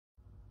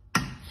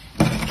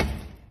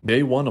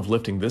Day 1 of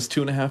lifting this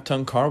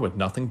 2.5-ton car with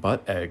nothing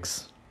but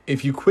eggs.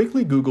 If you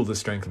quickly Google the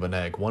strength of an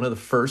egg, one of the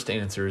first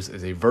answers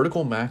is a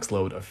vertical max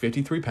load of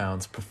 53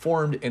 pounds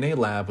performed in a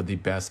lab with the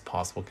best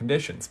possible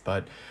conditions.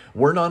 But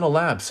we're not in a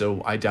lab,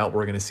 so I doubt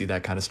we're going to see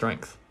that kind of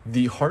strength.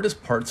 The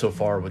hardest part so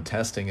far with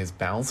testing is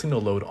balancing the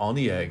load on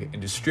the egg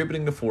and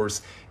distributing the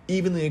force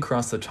evenly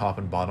across the top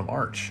and bottom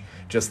arch.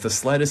 Just the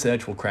slightest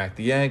edge will crack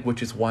the egg,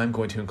 which is why I'm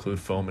going to include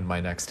foam in my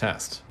next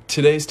test.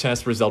 Today's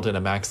test resulted in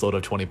a max load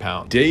of 20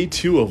 pounds. Day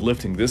 2 of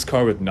lifting this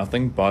car with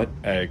nothing but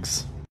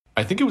eggs.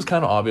 I think it was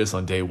kind of obvious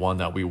on day 1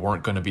 that we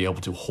weren't going to be able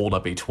to hold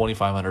up a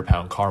 2,500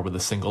 pound car with a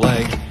single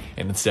egg,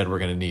 and instead we're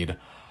going to need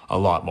a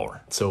lot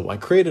more. So I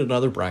created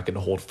another bracket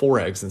to hold 4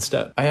 eggs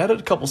instead. I added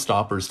a couple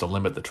stoppers to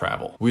limit the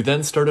travel. We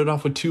then started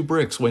off with 2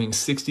 bricks weighing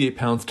 68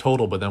 pounds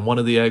total, but then one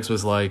of the eggs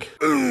was like...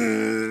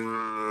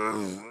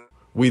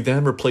 We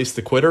then replaced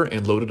the quitter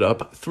and loaded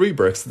up 3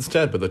 bricks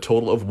instead with a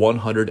total of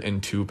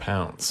 102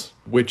 pounds,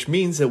 which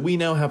means that we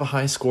now have a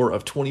high score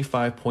of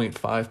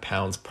 25.5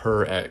 pounds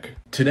per egg.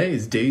 Today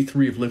is day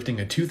 3 of lifting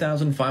a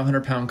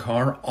 2,500 pound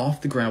car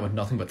off the ground with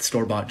nothing but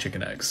store-bought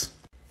chicken eggs.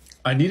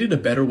 I needed a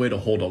better way to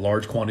hold a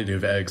large quantity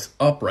of eggs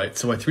upright,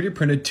 so I 3D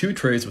printed 2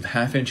 trays with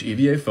 1/2-inch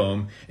EVA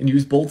foam and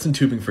used bolts and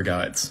tubing for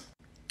guides.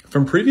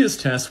 From previous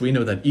tests, we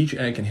know that each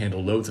egg can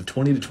handle loads of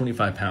 20 to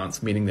 25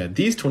 pounds, meaning that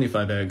these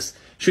 25 eggs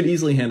should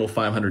easily handle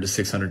 500 to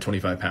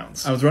 625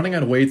 pounds. I was running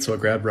out of weight, so I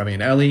grabbed Remy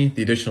and Ellie.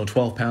 The additional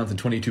 12 pounds and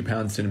 22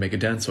 pounds didn't make a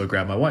dent, so I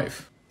grabbed my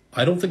wife.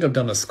 I don't think I've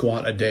done a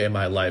squat a day in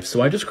my life,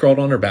 so I just crawled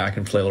on her back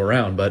and flailed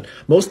around, but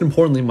most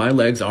importantly, my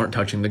legs aren't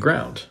touching the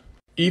ground.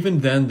 Even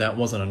then, that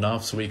wasn't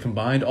enough, so we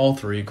combined all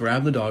 3,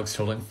 grabbed the dogs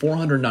totaling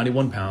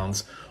 491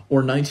 pounds,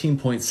 or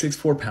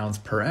 19.64 pounds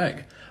per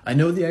egg. I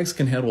know the eggs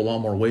can handle a lot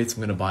more weight, so I'm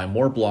going to buy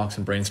more blocks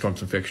and brainstorm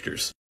some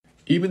fixtures.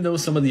 Even though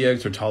some of the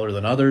eggs are taller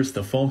than others,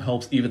 the foam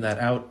helps even that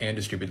out and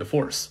distribute the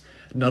force.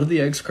 None of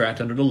the eggs cracked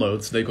under the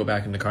load, so they go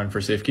back in the car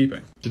for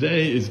safekeeping.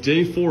 Today is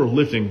day 4 of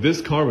lifting this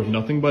car with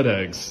nothing but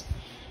eggs.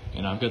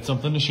 And I've got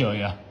something to show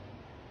you.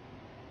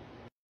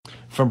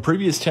 From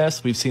previous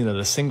tests, we've seen that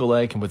a single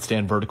egg can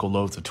withstand vertical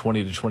loads of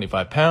 20 to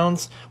 25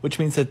 pounds, which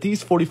means that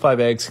these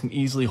 45 eggs can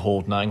easily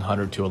hold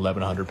 900 to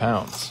 1,100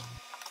 pounds.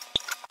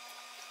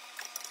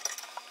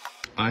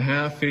 I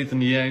have faith in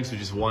the eggs, which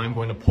is why I'm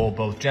going to pull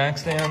both jack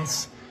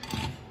stands.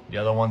 The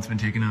other one's been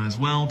taken out as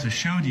well to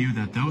show you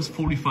that those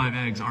 45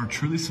 eggs are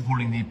truly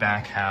supporting the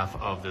back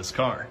half of this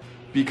car.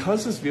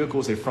 Because this vehicle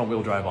is a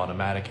front-wheel drive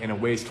automatic and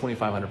it weighs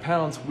 2,500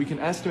 pounds, we can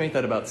estimate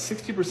that about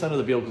 60% of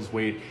the vehicle's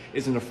weight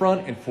is in the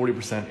front and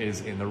 40%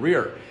 is in the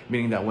rear,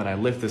 meaning that when I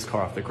lift this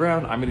car off the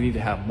ground, I'm going to need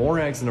to have more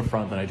eggs in the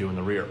front than I do in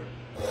the rear.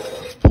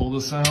 Let's pull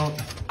this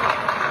out.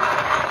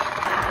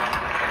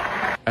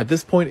 At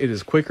this point, it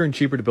is quicker and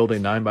cheaper to build a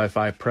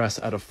 9x5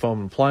 press out of foam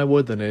and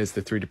plywood than it is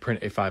to 3D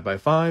print a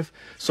 5x5,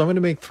 so I'm going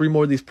to make 3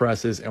 more of these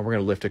presses and we're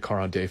going to lift a car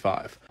on day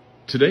 5.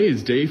 Today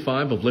is day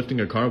 5 of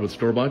lifting a car with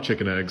store-bought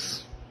chicken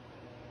eggs.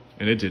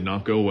 And it did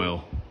not go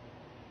well.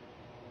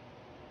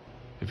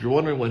 If you're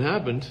wondering what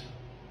happened,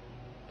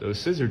 those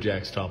scissor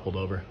jacks toppled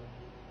over.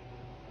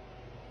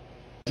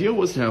 The idea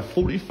was to have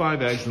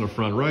 45 eggs in the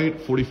front right,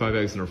 45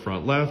 eggs in the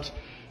front left,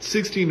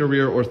 60 in the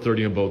rear, or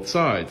 30 on both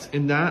sides.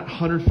 And that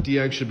 150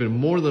 eggs should have been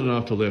more than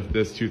enough to lift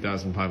this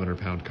 2,500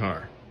 pound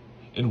car.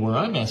 And where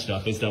I messed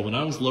up is that when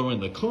I was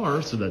lowering the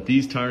car so that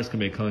these tires can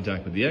make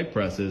contact with the egg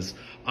presses,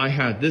 I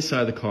had this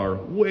side of the car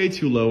way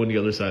too low and the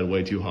other side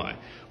way too high,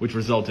 which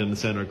resulted in the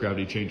center of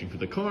gravity changing for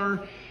the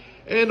car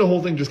and the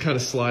whole thing just kind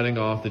of sliding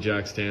off the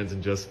jack stands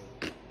and just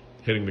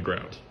hitting the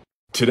ground.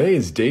 Today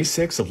is day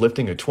 6 of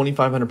lifting a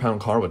 2,500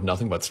 pound car with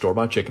nothing but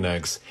store-bought chicken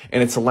eggs,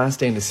 and it's the last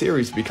day in the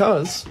series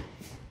because...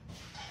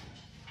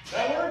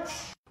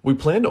 we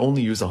plan to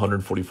only use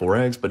 144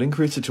 eggs, but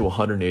increase it to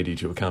 180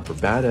 to account for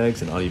bad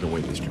eggs and uneven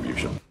weight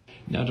distribution.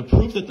 Now, to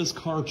prove that this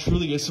car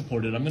truly is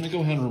supported, I'm going to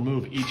go ahead and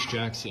remove each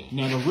jack stand.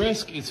 Now, the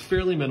risk is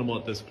fairly minimal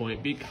at this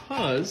point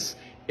because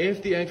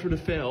if the eggs were to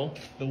fail,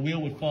 the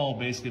wheel would fall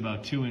basically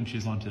about 2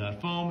 inches onto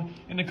that foam,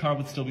 and the car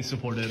would still be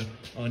supported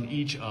on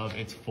each of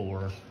its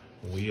 4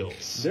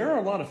 wheels. There are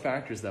a lot of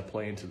factors that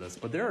play into this,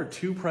 but there are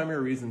 2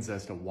 primary reasons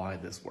as to why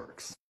this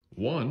works.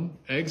 1,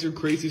 eggs are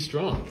crazy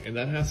strong, and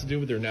that has to do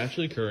with their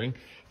naturally occurring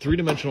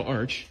 3-dimensional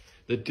arch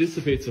that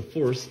dissipates the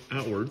force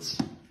outwards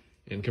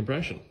in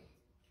compression.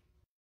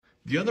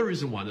 The other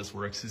reason why this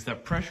works is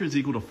that pressure is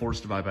equal to force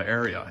divided by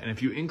area, and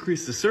if you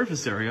increase the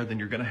surface area, then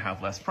you're going to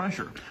have less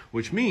pressure,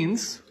 which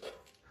means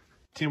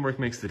teamwork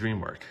makes the dream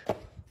work.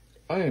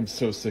 I am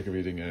so sick of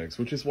eating eggs,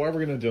 which is why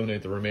we're going to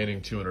donate the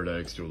remaining 200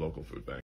 eggs to a local food bank.